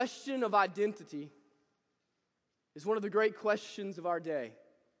Question of identity is one of the great questions of our day.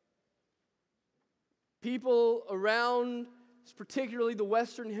 People around, particularly the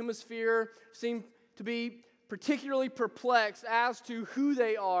Western Hemisphere, seem to be particularly perplexed as to who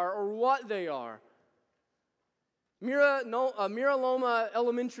they are or what they are. Mira Loma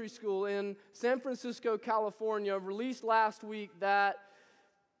Elementary School in San Francisco, California, released last week that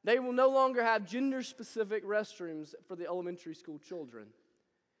they will no longer have gender-specific restrooms for the elementary school children.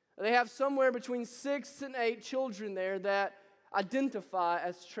 They have somewhere between 6 and 8 children there that identify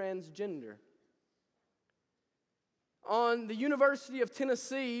as transgender. On the University of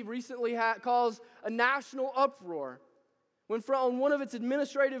Tennessee recently caused a national uproar when on one of its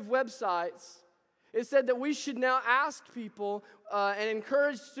administrative websites it said that we should now ask people and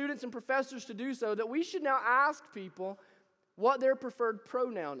encourage students and professors to do so, that we should now ask people what their preferred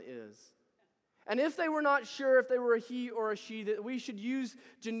pronoun is. And if they were not sure if they were a he or a she, that we should use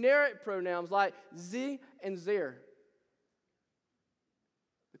generic pronouns like sie and their.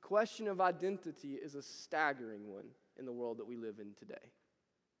 The question of identity is a staggering one in the world that we live in today.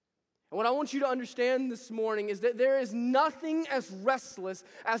 And what I want you to understand this morning is that there is nothing as restless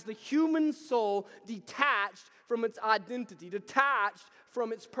as the human soul detached from its identity, detached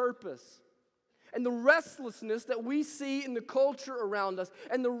from its purpose. And the restlessness that we see in the culture around us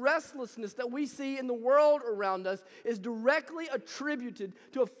and the restlessness that we see in the world around us is directly attributed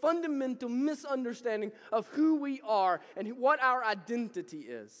to a fundamental misunderstanding of who we are and what our identity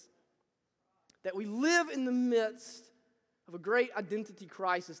is. That we live in the midst of a great identity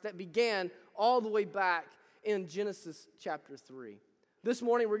crisis that began all the way back in Genesis chapter 3. This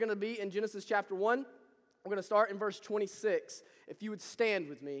morning we're going to be in Genesis chapter 1. We're going to start in verse 26. If you would stand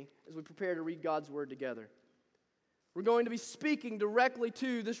with me as we prepare to read God's word together. We're going to be speaking directly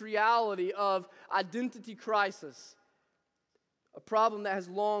to this reality of identity crisis, a problem that has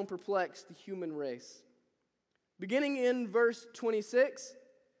long perplexed the human race. Beginning in verse 26,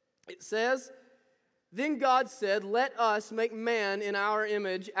 it says, "Then God said, 'Let us make man in our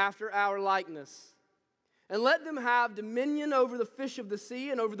image after our likeness. And let them have dominion over the fish of the sea,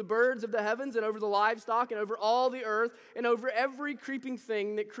 and over the birds of the heavens, and over the livestock, and over all the earth, and over every creeping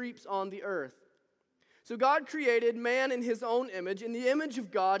thing that creeps on the earth.' So God created man in his own image. In the image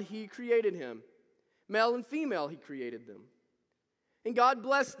of God he created him. Male and female he created them. And God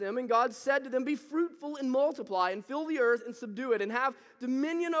blessed them, and God said to them, 'Be fruitful and multiply, and fill the earth and subdue it, and have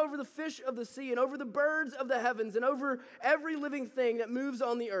dominion over the fish of the sea, and over the birds of the heavens, and over every living thing that moves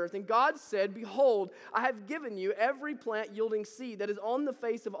on the earth.' And God said, 'Behold, I have given you every plant yielding seed that is on the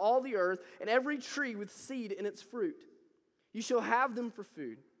face of all the earth, and every tree with seed in its fruit. You shall have them for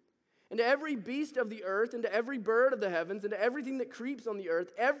food. And to every beast of the earth, and to every bird of the heavens, and to everything that creeps on the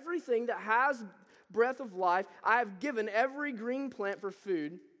earth, everything that has breath of life, I have given every green plant for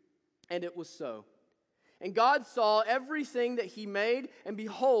food.' And it was so. And God saw everything that he made, and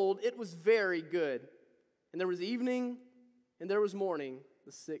behold, it was very good. And there was evening, and there was morning,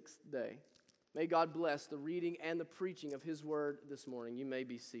 the 6th day." May God bless the reading and the preaching of his word this morning. You may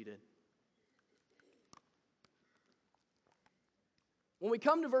be seated. When we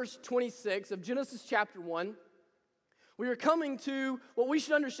come to verse 26 of Genesis chapter 1, we are coming to what we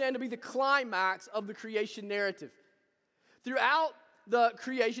should understand to be the climax of the creation narrative. Throughout the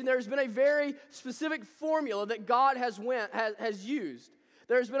creation, there has been a very specific formula that God has used.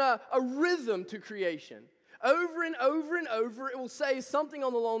 There's been a rhythm to creation. Over and over and over, it will say something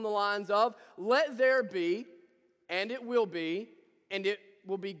along the lines of, "Let there be, and it will be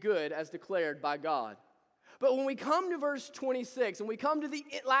good as declared by God." But when we come to verse 26, and we come to the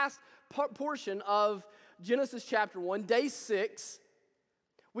last portion of Genesis chapter 1, day 6,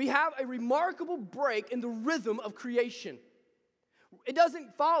 we have a remarkable break in the rhythm of creation. It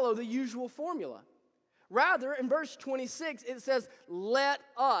doesn't follow the usual formula. Rather, in verse 26, it says, "Let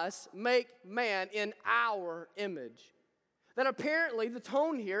us make man in our image." That apparently the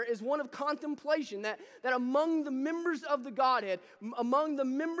tone here is one of contemplation, that among the members of the Godhead, among the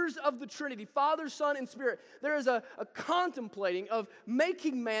members of the Trinity, Father, Son, and Spirit, there is a contemplating of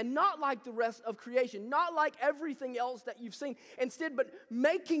making man not like the rest of creation, not like everything else that you've seen, instead, but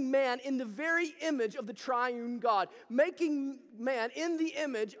making man in the very image of the triune God, making man in the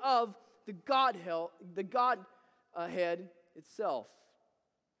image of the Godhead itself.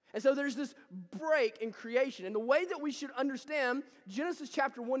 And so there's this break in creation. And the way that we should understand Genesis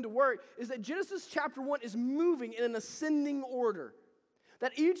chapter 1 to work is that Genesis chapter 1 is moving in an ascending order.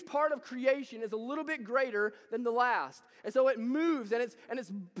 that each part of creation is a little bit greater than the last. And so it moves and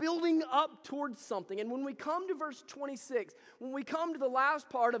it's building up towards something. And when we come to verse 26, when we come to the last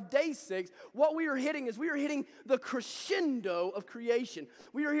part of day 6, what we are hitting is we are hitting the crescendo of creation.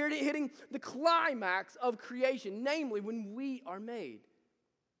 We are hitting the climax of creation, namely when we are made.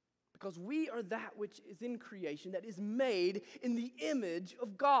 Because we are that which is in creation that is made in the image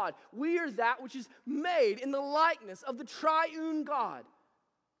of God. We are that which is made in the likeness of the triune God.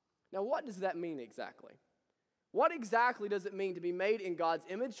 Now, what does that mean exactly? What exactly does it mean to be made in God's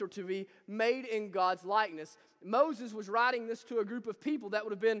image or to be made in God's likeness? Moses was writing this to a group of people that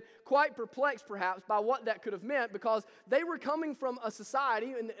would have been quite perplexed, perhaps, by what that could have meant, because they were coming from a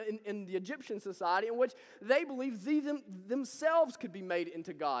society, in the Egyptian society, in which they believed themselves could be made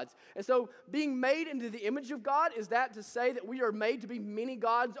into gods. And so being made into the image of God, is that to say that we are made to be many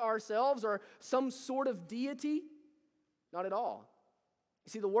gods ourselves or some sort of deity? Not at all. You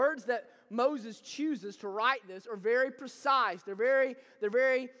see, the words that Moses chooses to write this are very precise. They're very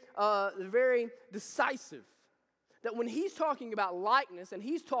decisive. That when he's talking about likeness and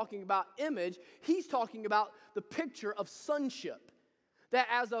he's talking about image, he's talking about the picture of sonship. That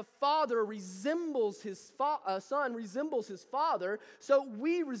as a father resembles his son resembles his father, so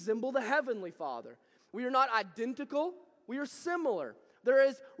we resemble the heavenly Father. We are not identical, we are similar. There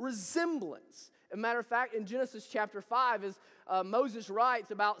is resemblance. As a matter of fact, in Genesis chapter 5, as Moses writes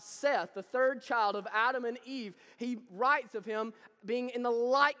about Seth, the third child of Adam and Eve, he writes of him being in the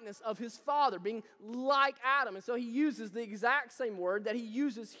likeness of his father, being like Adam. And so he uses the exact same word that he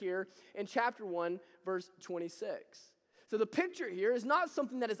uses here in chapter 1, verse 26. So the picture here is not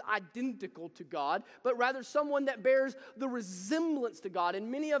something that is identical to God, but rather someone that bears the resemblance to God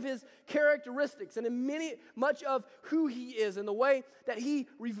in many of his characteristics and in much of who he is and the way that he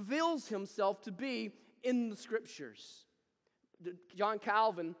reveals himself to be in the Scriptures. John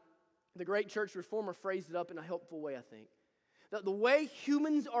Calvin, the great church reformer, phrased it up in a helpful way, I think. That the way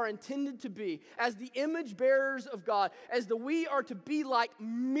humans are intended to be, as the image bearers of God, we are to be like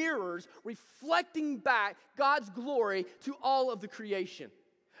mirrors reflecting back God's glory to all of the creation.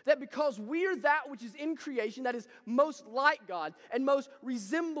 That because we are that which is in creation that is most like God and most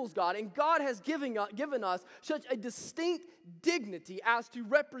resembles God, and God has given us such a distinct dignity as to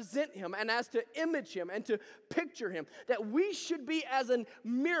represent Him and as to image Him and to picture Him, that we should be as a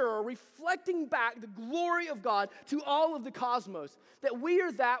mirror reflecting back the glory of God to all of the cosmos. That we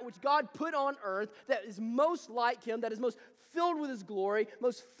are that which God put on earth that is most like Him, that is most filled with His glory,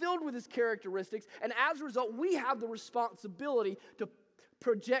 most filled with His characteristics, and as a result, we have the responsibility to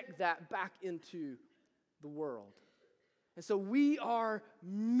project that back into the world. And so we are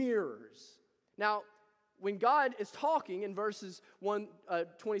mirrors. Now, when God is talking in verses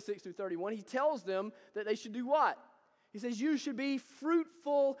 26 through 31, He tells them that they should do what? He says, you should be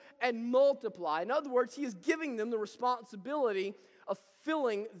fruitful and multiply. In other words, He is giving them the responsibility of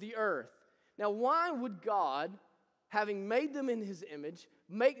filling the earth. Now, why would God, having made them in His image,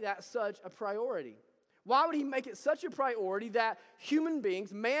 make that such a priority? Why would He make it such a priority that human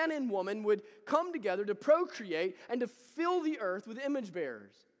beings, man and woman, would come together to procreate and to fill the earth with image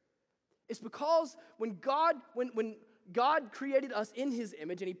bearers? It's because when God created us in His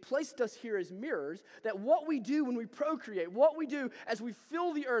image and He placed us here as mirrors, that what we do when we procreate, what we do as we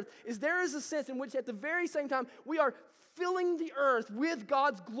fill the earth, is there is a sense in which at the very same time we are filling the earth with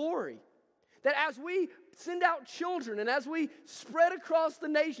God's glory. That as we send out children and as we spread across the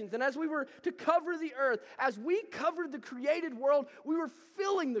nations and as we were to cover the earth, as we covered the created world, we were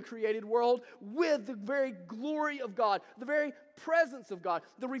filling the created world with the very glory of God, the very presence of God,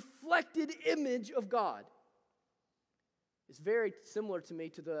 the reflected image of God. It's very similar to me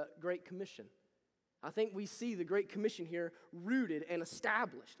to the Great Commission. I think we see the Great Commission here rooted and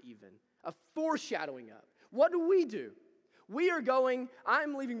established even, a foreshadowing of. What do? We are going,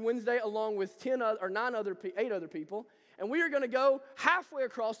 I'm leaving Wednesday along with 8 other people, and we are going to go halfway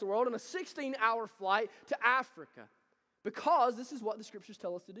across the world on a 16-hour flight to Africa. Because this is what the Scriptures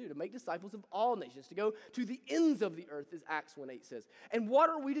tell us to do, to make disciples of all nations, to go to the ends of the earth, as Acts 1:8 says. And what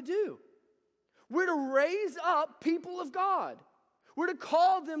are we to do? We're to raise up people of God. We're to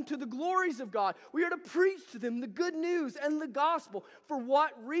call them to the glories of God. We are to preach to them the good news and the gospel. For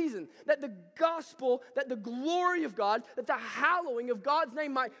what reason? That the gospel, that the glory of God, that the hallowing of God's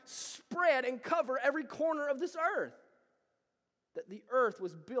name might spread and cover every corner of this earth. That the earth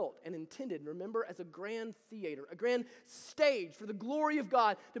was built and intended, remember, as a grand theater, a grand stage for the glory of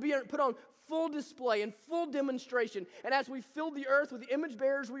God to be put on full display and full demonstration. And as we fill the earth with the image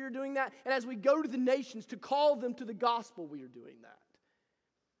bearers, we are doing that. And as we go to the nations to call them to the gospel, we are doing that.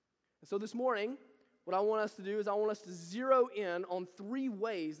 And so this morning, what I want us to do is I want us to zero in on 3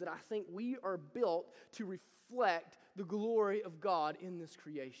 ways that I think we are built to reflect the glory of God in this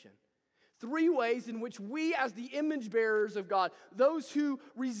creation. 3 ways in which we, as the image bearers of God, those who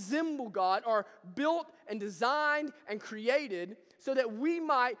resemble God, are built and designed and created so that we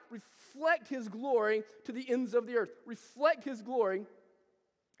might reflect His glory to the ends of the earth, reflect His glory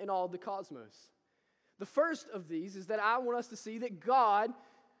in all the cosmos. The first of these is that I want us to see that God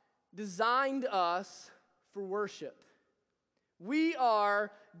designed us for worship. We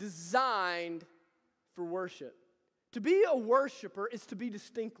are designed for worship. To be a worshiper is to be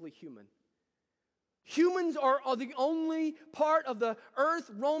distinctly human. Humans are the only part of the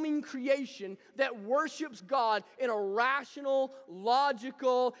earth-roaming creation that worships God in a rational,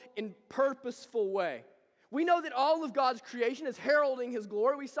 logical, and purposeful way. We know that all of God's creation is heralding His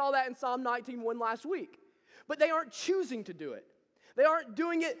glory. We saw that in Psalm 19:1 last week. But they aren't choosing to do it. They are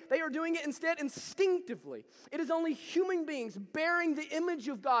doing it instead instinctively. It is only human beings bearing the image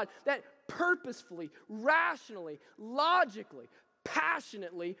of God that purposefully, rationally, logically,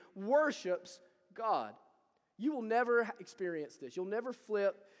 passionately worships God. You will never experience this. You'll never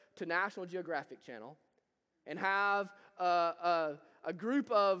flip to National Geographic Channel and have a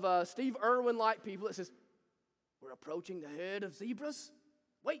group of Steve Irwin-like people that says, "We're approaching the herd of zebras."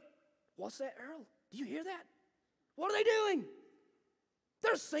 Wait, what's that, Earl? Do you hear that? What are they doing?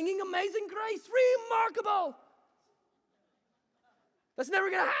 They're singing Amazing Grace. Remarkable. That's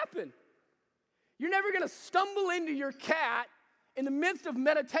never going to happen. You're never going to stumble into your cat in the midst of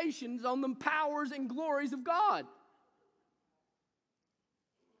meditations on the powers and glories of God.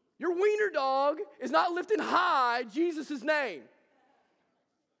 Your wiener dog is not lifting high Jesus' name.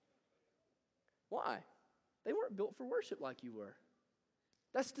 Why? They weren't built for worship like you were.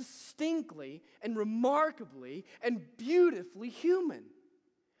 That's distinctly and remarkably and beautifully human.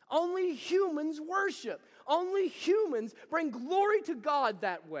 Only humans worship. Only humans bring glory to God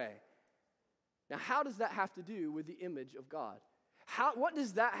that way. Now, how does that have to do with the image of God? What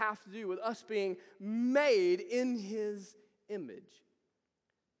does that have to do with us being made in His image?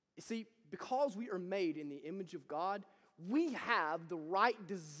 You see, because we are made in the image of God, we have the right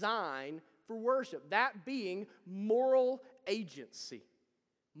design for worship, that being moral agency.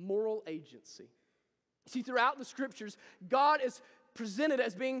 Moral agency. See, throughout the Scriptures, God is presented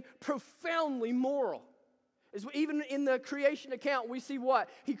as being profoundly moral. Even in the creation account, we see what?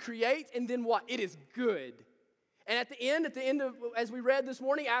 He creates, and then what? It is good. And at the end of, as we read this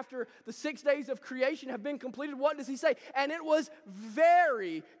morning, after the 6 days of creation have been completed, what does He say? And it was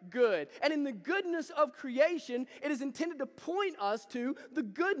very good. And in the goodness of creation, it is intended to point us to the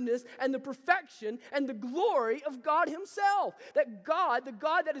goodness and the perfection and the glory of God Himself. That God, the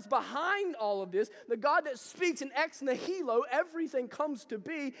God that is behind all of this, the God that speaks in ex nihilo, everything comes to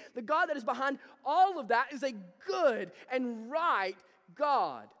be, the God that is behind all of that is a good and right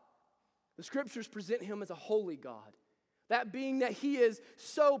God. The Scriptures present Him as a holy God. That being that He is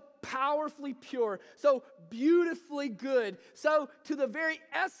so powerfully pure, so beautifully good, so to the very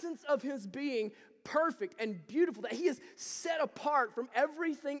essence of His being, perfect and beautiful, that He is set apart from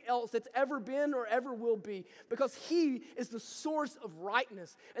everything else that's ever been or ever will be, because He is the source of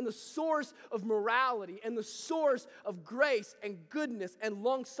rightness and the source of morality and the source of grace and goodness and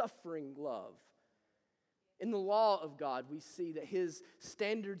long-suffering love. In the law of God, we see that His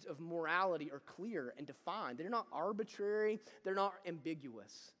standards of morality are clear and defined. They're not arbitrary. They're not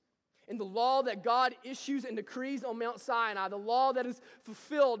ambiguous. In the law that God issues and decrees on Mount Sinai, the law that is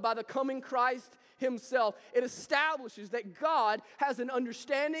fulfilled by the coming Christ Himself, it establishes that God has an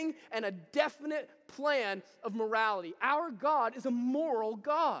understanding and a definite plan of morality. Our God is a moral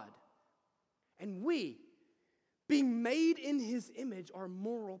God. And we, being made in His image, are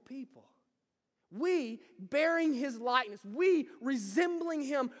moral people. We, bearing His likeness, we, resembling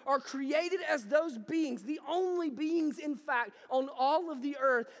Him, are created as those beings, the only beings, in fact, on all of the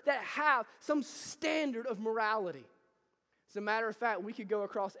earth that have some standard of morality. As a matter of fact, we could go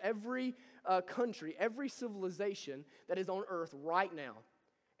across every country, every civilization that is on earth right now.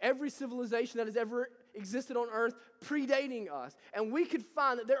 Every civilization that has ever existed on earth predating us. And we could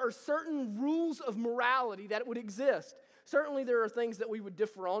find that there are certain rules of morality that would exist. Certainly there are things that we would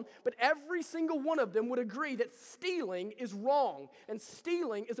differ on, but every single one of them would agree that stealing is wrong and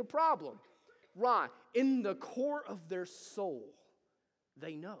stealing is a problem. Why? In the core of their soul,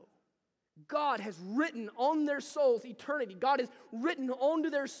 they know. God has written on their souls eternity. God has written onto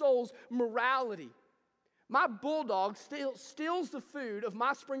their souls morality. My bulldog steals the food of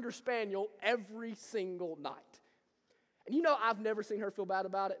my Springer Spaniel every single night. And you know I've never seen her feel bad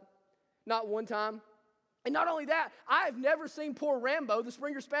about it. Not one time. And not only that, I've never seen poor Rambo, the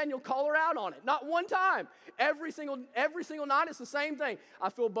Springer Spaniel, call her out on it. Not one time. Every single night, it's the same thing. I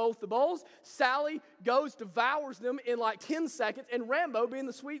fill both the bowls. Sally goes, devours them in like 10 seconds. And Rambo, being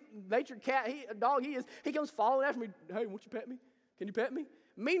the sweet-natured dog he is, he comes following after me. Hey, won't you pet me? Can you pet me?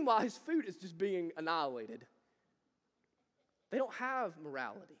 Meanwhile, his food is just being annihilated. They don't have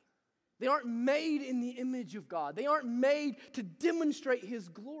morality. They aren't made in the image of God. They aren't made to demonstrate His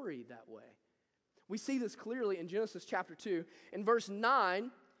glory that way. We see this clearly in Genesis chapter 2. In verse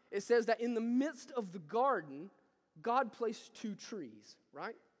 9, it says that in the midst of the garden, God placed two trees,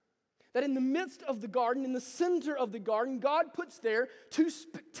 right? That in the midst of the garden, in the center of the garden, God puts there two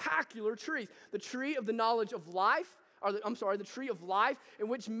spectacular trees. The tree of the knowledge of life, the tree of life in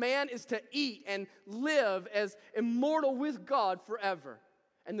which man is to eat and live as immortal with God forever.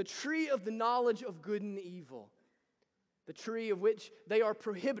 And the tree of the knowledge of good and evil. The tree of which they are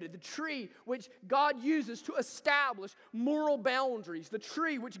prohibited. The tree which God uses to establish moral boundaries. The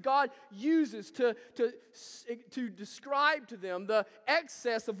tree which God uses to describe to them the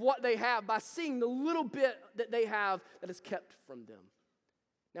excess of what they have by seeing the little bit that they have that is kept from them.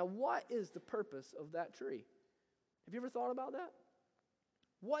 Now, what is the purpose of that tree? Have you ever thought about that?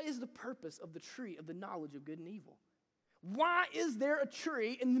 What is the purpose of the tree of the knowledge of good and evil? Why is there a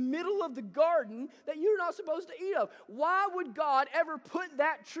tree in the middle of the garden that you're not supposed to eat of? Why would God ever put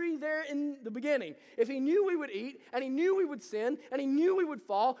that tree there in the beginning? If He knew we would eat, and He knew we would sin, and He knew we would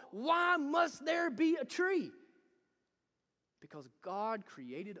fall, why must there be a tree? Because God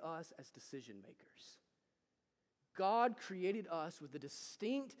created us as decision makers. God created us with the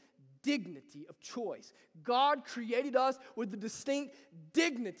distinct dignity of choice. God created us with the distinct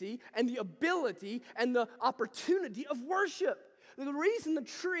dignity and the ability and the opportunity of worship. The reason the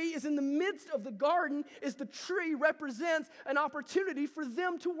tree is in the midst of the garden is the tree represents an opportunity for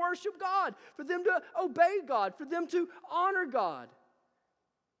them to worship God, for them to obey God, for them to honor God.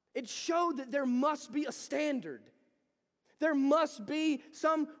 It showed that there must be a standard. There must be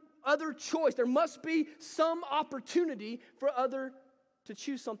some other choice. There must be some opportunity for to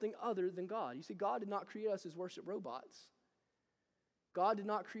choose something other than God. You see, God did not create us as worship robots. God did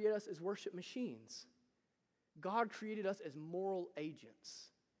not create us as worship machines. God created us as moral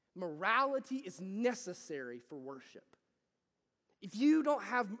agents. Morality is necessary for worship. If you don't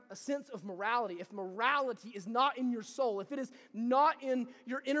have a sense of morality, if morality is not in your soul, if it is not in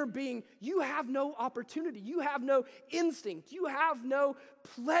your inner being, you have no opportunity. You have no instinct. You have no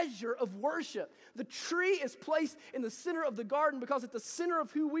pleasure of worship. The tree is placed in the center of the garden because at the center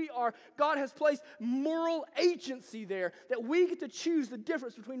of who we are, God has placed moral agency there that we get to choose the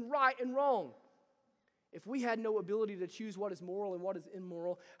difference between right and wrong. If we had no ability to choose what is moral and what is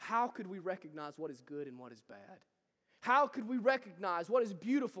immoral, how could we recognize what is good and what is bad? How could we recognize what is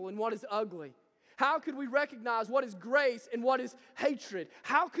beautiful and what is ugly? How could we recognize what is grace and what is hatred?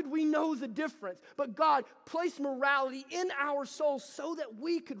 How could we know the difference? But God placed morality in our souls so that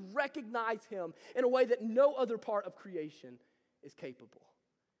we could recognize Him in a way that no other part of creation is capable.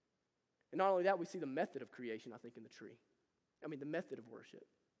 And not only that, we see the method of creation, I think, in the tree. The method of worship.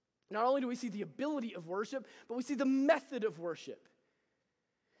 Not only do we see the ability of worship, but we see the method of worship.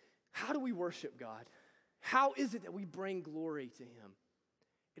 How do we worship God? How is it that we bring glory to Him?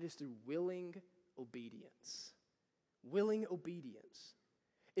 It is through willing obedience. Willing obedience.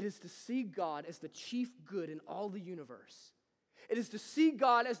 It is to see God as the chief good in all the universe. It is to see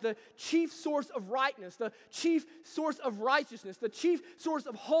God as the chief source of rightness, the chief source of righteousness, the chief source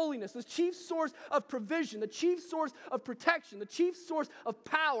of holiness, the chief source of provision, the chief source of protection, the chief source of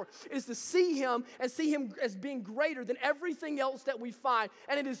power. It is to see Him and see Him as being greater than everything else that we find.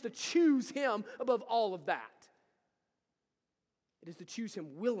 And it is to choose Him above all of that. It is to choose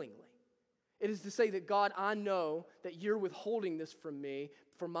Him willingly. It is to say that, God, I know that You're withholding this from me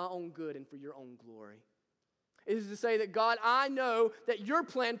for my own good and for Your own glory. It is to say that, God, I know that Your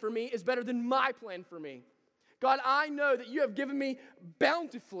plan for me is better than my plan for me. God, I know that You have given me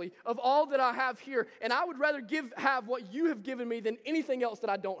bountifully of all that I have here, and I would rather have what You have given me than anything else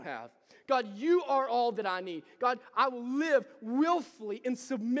that I don't have. God, You are all that I need. God, I will live willfully in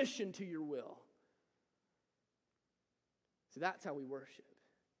submission to Your will. So that's how we worship.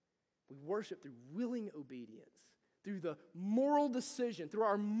 We worship through willing obedience, through the moral decision, through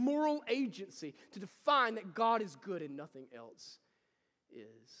our moral agency to define that God is good and nothing else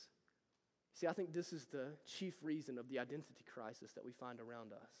is. See, I think this is the chief reason of the identity crisis that we find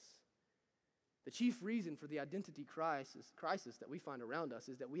around us. The chief reason for the identity crisis that we find around us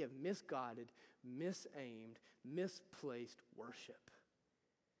is that we have misguided, misaimed, misplaced worship.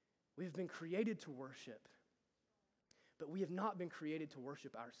 We have been created to worship, but we have not been created to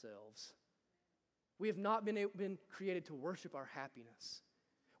worship ourselves. We have not been created to worship our happiness.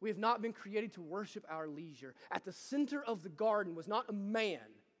 We have not been created to worship our leisure. At the center of the garden was not a man.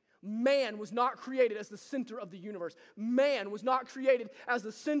 Man was not created as the center of the universe. Man was not created as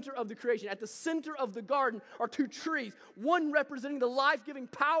the center of the creation. At the center of the garden are two trees, one representing the life-giving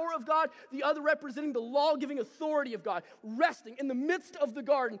power of God, the other representing the law-giving authority of God, resting in the midst of the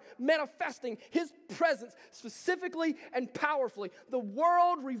garden, manifesting His presence specifically and powerfully. The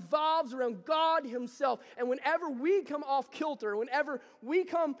world revolves around God Himself, and whenever we come off kilter, whenever we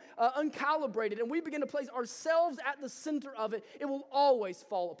come uncalibrated, and we begin to place ourselves at the center of it, it will always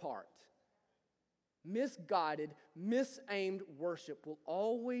fall apart. Misguided, misaimed worship will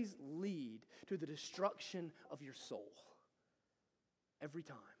always lead to the destruction of your soul. Every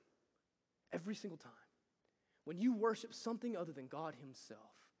time. Every single time. When you worship something other than God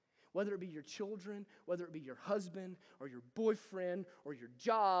Himself, whether it be your children, whether it be your husband, or your boyfriend, or your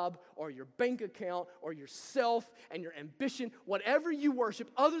job, or your bank account, or yourself and your ambition, whatever you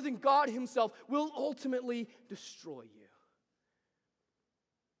worship other than God Himself will ultimately destroy you.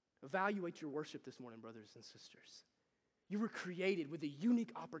 Evaluate your worship this morning, brothers and sisters. You were created with a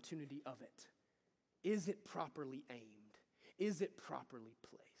unique opportunity of it. Is it properly aimed? Is it properly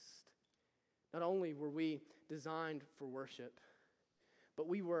placed? Not only were we designed for worship, but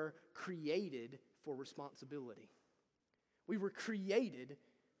we were created for responsibility. We were created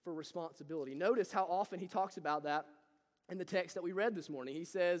for responsibility. Notice how often he talks about that in the text that we read this morning. He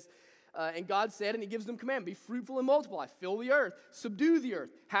says, and God said, and He gives them command, be fruitful and multiply, fill the earth, subdue the earth,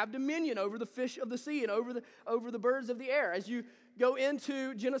 have dominion over the fish of the sea and over the birds of the air. As you go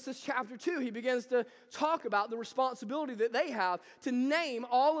into Genesis chapter 2, he begins to talk about the responsibility that they have to name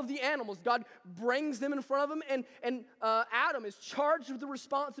all of the animals. God brings them in front of him, and Adam is charged with the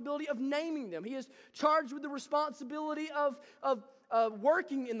responsibility of naming them. He is charged with the responsibility of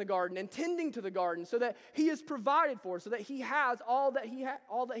working in the garden and tending to the garden so that he is provided for, so that he has all that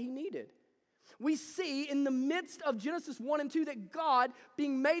he needed. We see in the midst of Genesis 1 and 2 that God,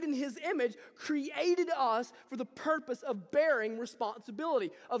 being made in His image, created us for the purpose of bearing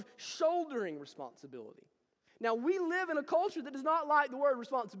responsibility, of shouldering responsibility. Now, we live in a culture that does not like the word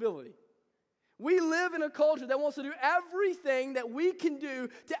responsibility. We live in a culture that wants to do everything that we can do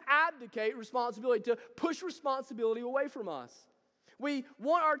to abdicate responsibility, to push responsibility away from us. We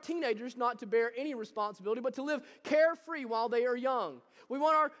want our teenagers not to bear any responsibility, but to live carefree while they are young. We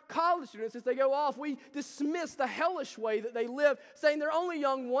want our college students, as they go off, we dismiss the hellish way that they live, saying they're only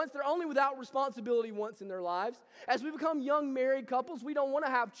young once, they're only without responsibility once in their lives. As we become young married couples, we don't want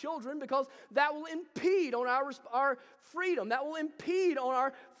to have children because that will impede on our freedom. That will impede on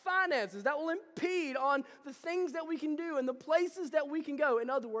our finances. That will impede on the things that we can do and the places that we can go.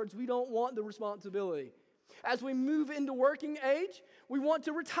 In other words, we don't want the responsibility. As we move into working age, we want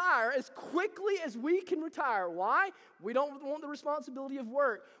to retire as quickly as we can retire. Why? We don't want the responsibility of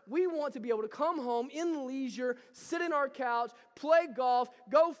work. We want to be able to come home in leisure, sit in our couch, play golf,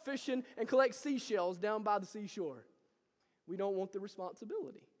 go fishing, and collect seashells down by the seashore. We don't want the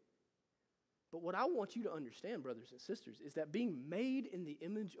responsibility. But what I want you to understand, brothers and sisters, is that being made in the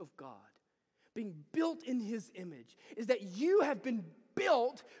image of God, being built in His image, is that you have been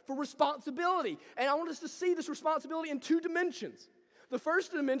built for responsibility. And I want us to see this responsibility in two dimensions. The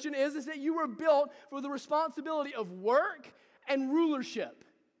first dimension is that you were built for the responsibility of work and rulership.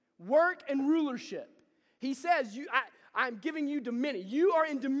 Work and rulership. He says, I'm giving you dominion. You are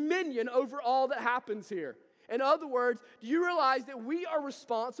in dominion over all that happens here. In other words, do you realize that we are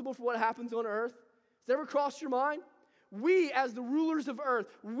responsible for what happens on earth? Has that ever crossed your mind? We, as the rulers of earth,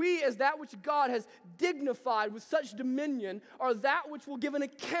 we, as that which God has dignified with such dominion, are that which will give an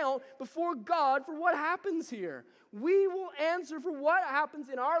account before God for what happens here. We will answer for what happens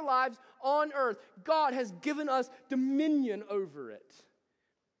in our lives on earth. God has given us dominion over it.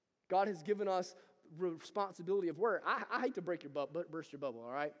 God has given us responsibility of work. I hate to burst your bubble,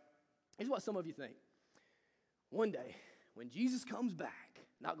 all right? Here's what some of you think. One day, when Jesus comes back,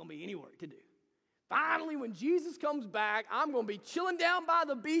 not going to be any work to do. Finally, when Jesus comes back, I'm going to be chilling down by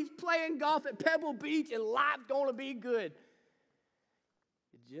the beach, playing golf at Pebble Beach, and life's going to be good.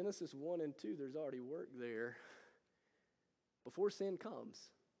 In Genesis 1 and 2, there's already work there before sin comes.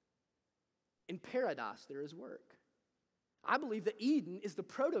 In paradise, there is work. I believe that Eden is the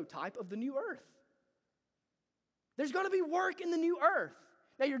prototype of the new earth. There's going to be work in the new earth.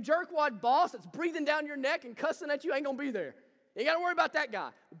 Now, your jerkwad boss that's breathing down your neck and cussing at you ain't going to be there. You got to worry about that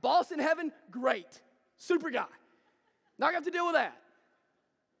guy. Boss in heaven, great. Super guy. Not going to have to deal with that.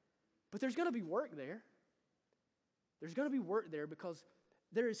 But there's going to be work there. There's going to be work there because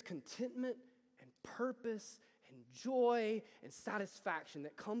there is contentment and purpose and joy and satisfaction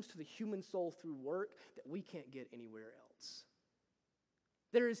that comes to the human soul through work that we can't get anywhere else.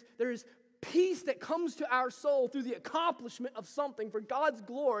 There is peace that comes to our soul through the accomplishment of something for God's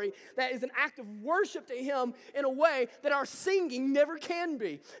glory that is an act of worship to Him in a way that our singing never can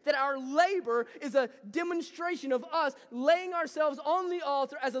be. That our labor is a demonstration of us laying ourselves on the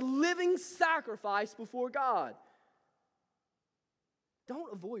altar as a living sacrifice before God.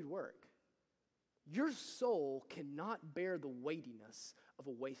 Don't avoid work. Your soul cannot bear the weightiness of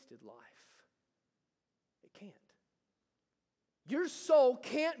a wasted life. It can't. Your soul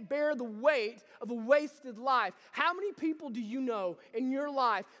can't bear the weight of a wasted life. How many people do you know in your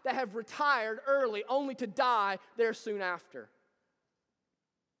life that have retired early only to die there soon after?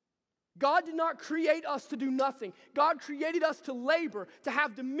 God did not create us to do nothing. God created us to labor, to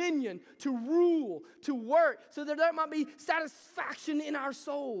have dominion, to rule, to work, so that there might be satisfaction in our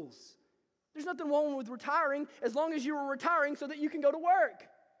souls. There's nothing wrong with retiring as long as you were retiring so that you can go to work.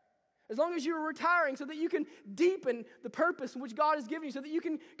 As long as you're retiring so that you can deepen the purpose in which God has given you, so that you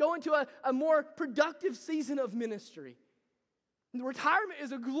can go into a more productive season of ministry. And the retirement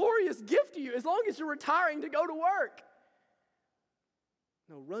is a glorious gift to you as long as you're retiring to go to work.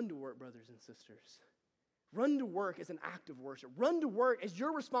 No, run to work, brothers and sisters. Run to work as an act of worship. Run to work as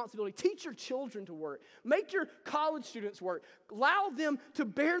your responsibility. Teach your children to work. Make your college students work. Allow them to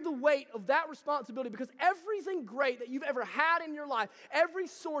bear the weight of that responsibility, because everything great that you've ever had in your life, every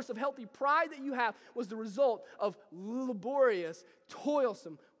source of healthy pride that you have, was the result of laborious,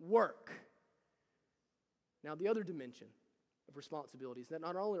 toilsome work. Now, the other dimension of responsibility is that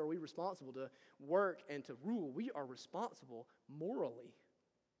not only are we responsible to work and to rule, we are responsible morally.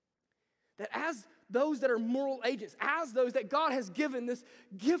 That as those that are moral agents, as those that God has given this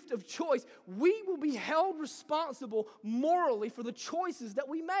gift of choice, we will be held responsible morally for the choices that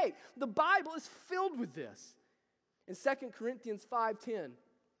we make. The Bible is filled with this. In 2 Corinthians 5:10,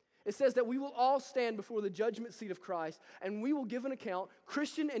 it says that we will all stand before the judgment seat of Christ, and we will give an account,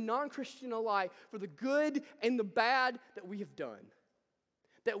 Christian and non-Christian alike, for the good and the bad that we have done.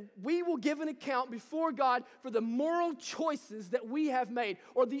 That we will give an account before God for the moral choices that we have made,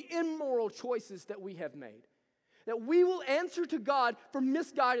 or the immoral choices that we have made. That we will answer to God for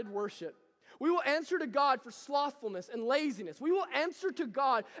misguided worship. We will answer to God for slothfulness and laziness. We will answer to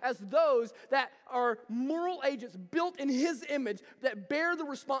God as those that are moral agents built in His image that bear the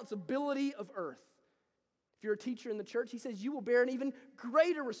responsibility of earth. If you're a teacher in the church, he says you will bear an even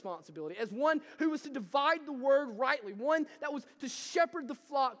greater responsibility as one who was to divide the word rightly, one that was to shepherd the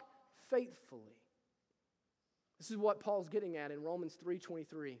flock faithfully. This is what Paul's getting at in Romans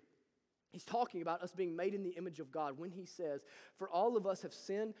 3:23. He's talking about us being made in the image of God when he says, "For all of us have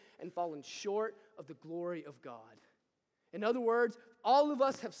sinned and fallen short of the glory of God." In other words, all of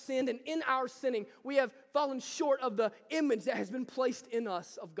us have sinned, and in our sinning, we have fallen short of the image that has been placed in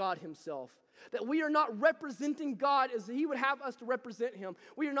us of God Himself. That we are not representing God as He would have us to represent Him.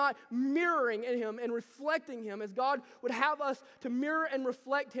 We are not mirroring in Him and reflecting Him as God would have us to mirror and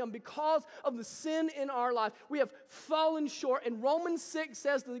reflect Him because of the sin in our life. We have fallen short, and Romans 6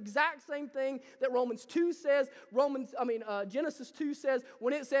 says the exact same thing that Romans 2 says. Genesis 2 says,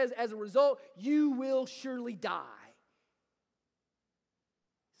 when it says, as a result, you will surely die.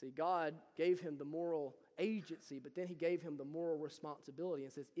 See, God gave him the moral agency, but then He gave him the moral responsibility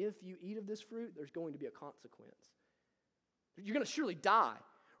and says, if you eat of this fruit, there's going to be a consequence. You're going to surely die.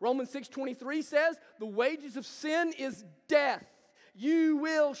 Romans 6:23 says, the wages of sin is death. You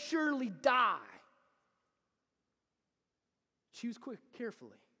will surely die. Choose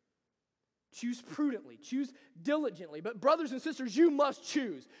carefully. Choose prudently. Choose diligently. But brothers and sisters, you must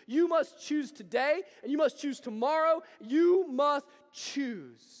choose. You must choose today, and you must choose tomorrow. You must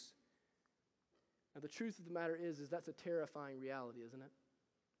choose. Now, the truth of the matter is that's a terrifying reality, isn't it?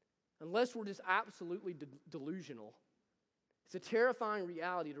 Unless we're just absolutely delusional. It's a terrifying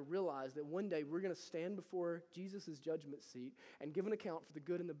reality to realize that one day we're going to stand before Jesus' judgment seat and give an account for the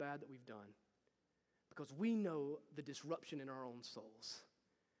good and the bad that we've done. Because we know the disruption in our own souls.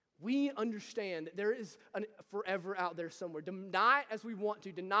 We understand that there is a forever out there somewhere. Deny it as we want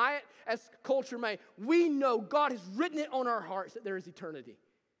to. Deny it as culture may. We know God has written it on our hearts that there is eternity.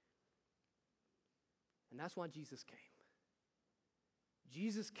 And that's why Jesus came.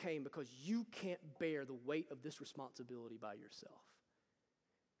 Jesus came because you can't bear the weight of this responsibility by yourself.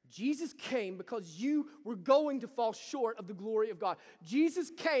 Jesus came because you were going to fall short of the glory of God.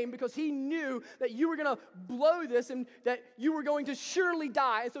 Jesus came because He knew that you were going to blow this and that you were going to surely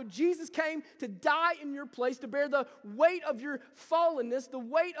die. And so Jesus came to die in your place, to bear the weight of your fallenness, the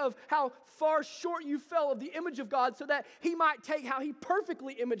weight of how far short you fell of the image of God, so that He might take how He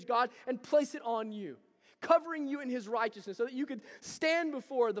perfectly imaged God and place it on you. covering you in his righteousness so that you could stand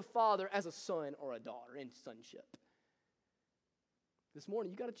before the Father as a son or a daughter in sonship. This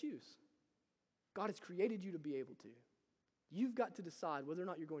morning, you got to choose. God has created you to be able to. You've got to decide whether or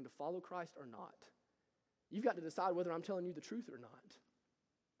not you're going to follow Christ or not. You've got to decide whether I'm telling you the truth or not.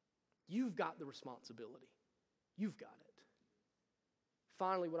 You've got the responsibility. You've got it.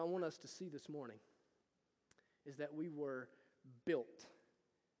 Finally, what I want us to see this morning is that we were built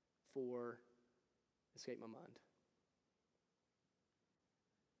for, escape my mind,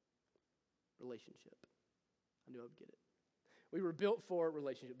 relationship. I knew I would get it. We were built for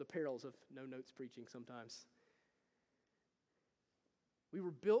relationship, the perils of no notes preaching sometimes. We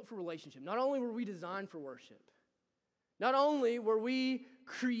were built for relationship. Not only were we designed for worship, not only were we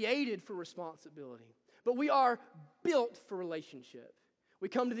created for responsibility, but we are built for relationship. We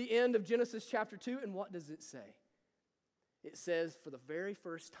come to the end of Genesis chapter 2, and what does it say? It says for the very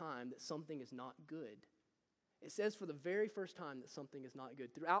first time that something is not good. It says for the very first time that something is not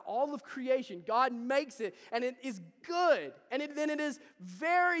good. Throughout all of creation, God makes it, and it is good. And then it is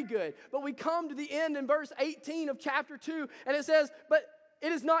very good. But we come to the end in verse 18 of chapter 2, and it says, but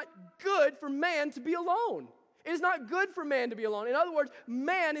it is not good for man to be alone. It is not good for man to be alone. In other words,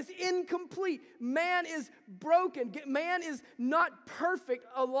 man is incomplete. Man is broken. Man is not perfect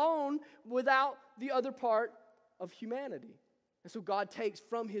alone without the other part of humanity. And so God takes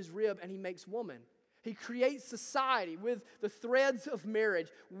from his rib and he makes woman. He creates society with the threads of marriage,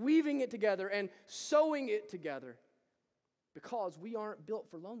 weaving it together and sewing it together because we aren't built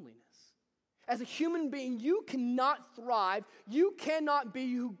for loneliness. As a human being, you cannot thrive. You cannot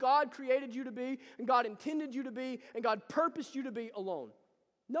be who God created you to be and God intended you to be and God purposed you to be alone.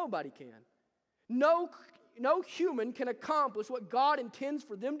 Nobody can. No human can accomplish what God intends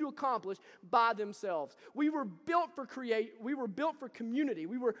for them to accomplish by themselves. We were built for community.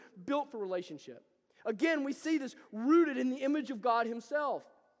 We were built for relationship. Again, we see this rooted in the image of God himself.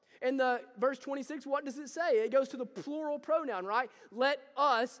 In the verse 26, what does it say? It goes to the plural pronoun, right? Let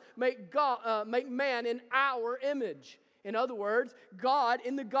us make man in our image. In other words, God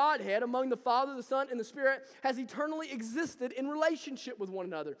in the Godhead, among the Father, the Son, and the Spirit, has eternally existed in relationship with one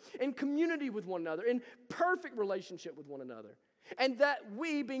another, in community with one another, in perfect relationship with one another. And that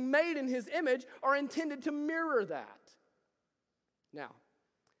we, being made in his image, are intended to mirror that. Now,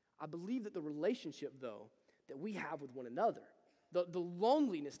 I believe that the relationship, though, that we have with one another, the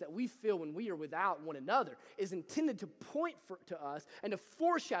loneliness that we feel when we are without one another, is intended to point to us and to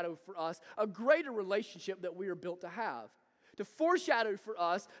foreshadow for us a greater relationship that we are built to have. To foreshadow for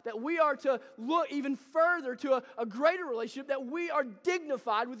us that we are to look even further to a greater relationship that we are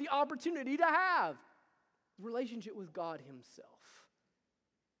dignified with the opportunity to have. The relationship with God himself.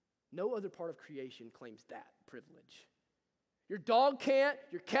 No other part of creation claims that privilege. Your dog can't,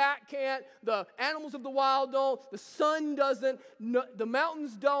 your cat can't, the animals of the wild don't, the sun doesn't, the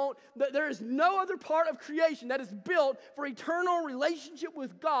mountains don't. There is no other part of creation that is built for eternal relationship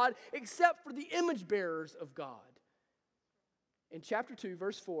with God except for the image bearers of God. In chapter 2,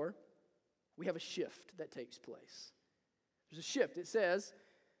 verse 4, we have a shift that takes place. There's a shift. It says,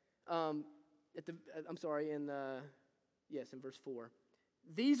 in verse 4.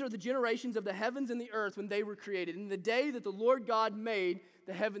 These are the generations of the heavens and the earth when they were created. In the day that the Lord God made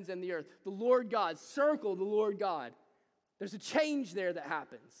the heavens and the earth. The Lord God, circle the Lord God. There's a change there that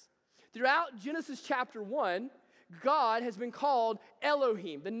happens. Throughout Genesis chapter 1, God has been called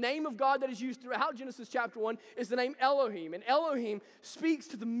Elohim. The name of God that is used throughout Genesis chapter 1 is the name Elohim. And Elohim speaks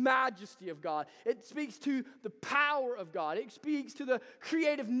to the majesty of God. It speaks to the power of God. It speaks to the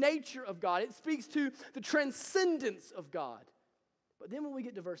creative nature of God. It speaks to the transcendence of God. But then when we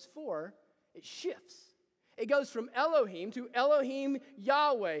get to verse 4, it shifts. It goes from Elohim to Elohim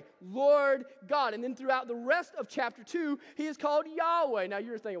Yahweh, Lord God. And then throughout the rest of chapter 2, he is called Yahweh. Now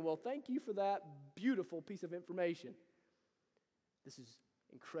you're thinking, well, thank you for that beautiful piece of information. This is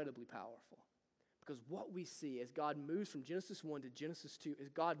incredibly powerful. Because what we see as God moves from Genesis 1 to Genesis 2 is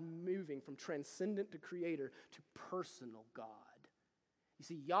God moving from transcendent to creator to personal God. You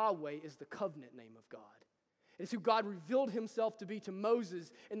see, Yahweh is the covenant name of God. It is who God revealed himself to be to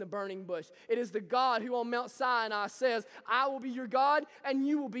Moses in the burning bush. It is the God who on Mount Sinai says, I will be your God and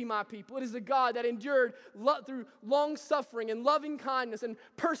you will be my people. It is the God that endured through long suffering and loving kindness and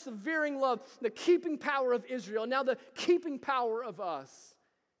persevering love, the keeping power of Israel, now the keeping power of us.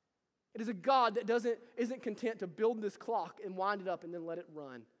 It is a God that isn't content to build this clock and wind it up and then let it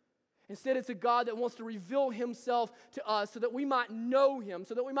run. Instead, it's a God that wants to reveal himself to us so that we might know him,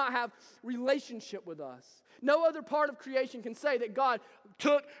 so that we might have relationship with us. No other part of creation can say that God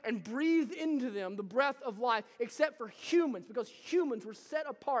took and breathed into them the breath of life except for humans, because humans were set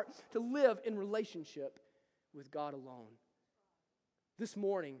apart to live in relationship with God alone. This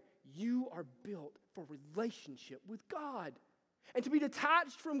morning, you are built for relationship with God. And to be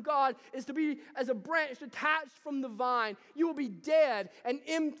detached from God is to be as a branch detached from the vine. You will be dead and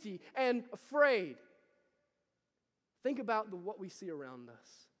empty and afraid. Think about what we see around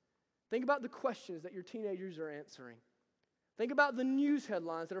us. Think about the questions that your teenagers are answering. Think about the news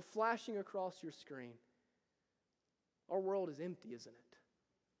headlines that are flashing across your screen. Our world is empty, isn't it?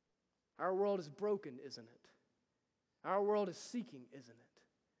 Our world is broken, isn't it? Our world is seeking, isn't it?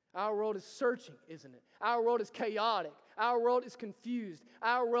 Our world is searching, isn't it? Our world is chaotic. Our world is confused.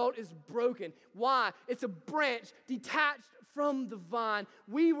 Our world is broken. Why? It's a branch detached from the vine.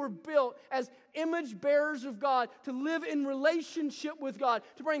 We were built as image bearers of God to live in relationship with God,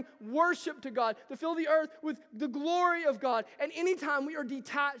 to bring worship to God, to fill the earth with the glory of God. And anytime we are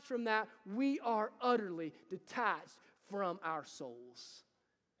detached from that, we are utterly detached from our souls.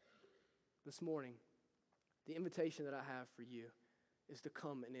 This morning, the invitation that I have for you is to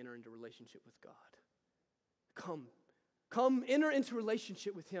come and enter into relationship with God. Come enter into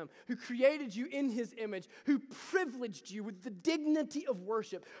relationship with Him who created you in His image, who privileged you with the dignity of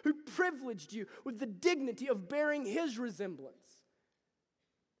worship, who privileged you with the dignity of bearing His resemblance.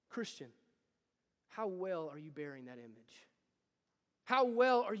 Christian, how well are you bearing that image? How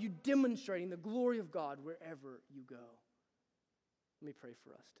well are you demonstrating the glory of God wherever you go? Let me pray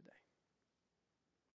for us today.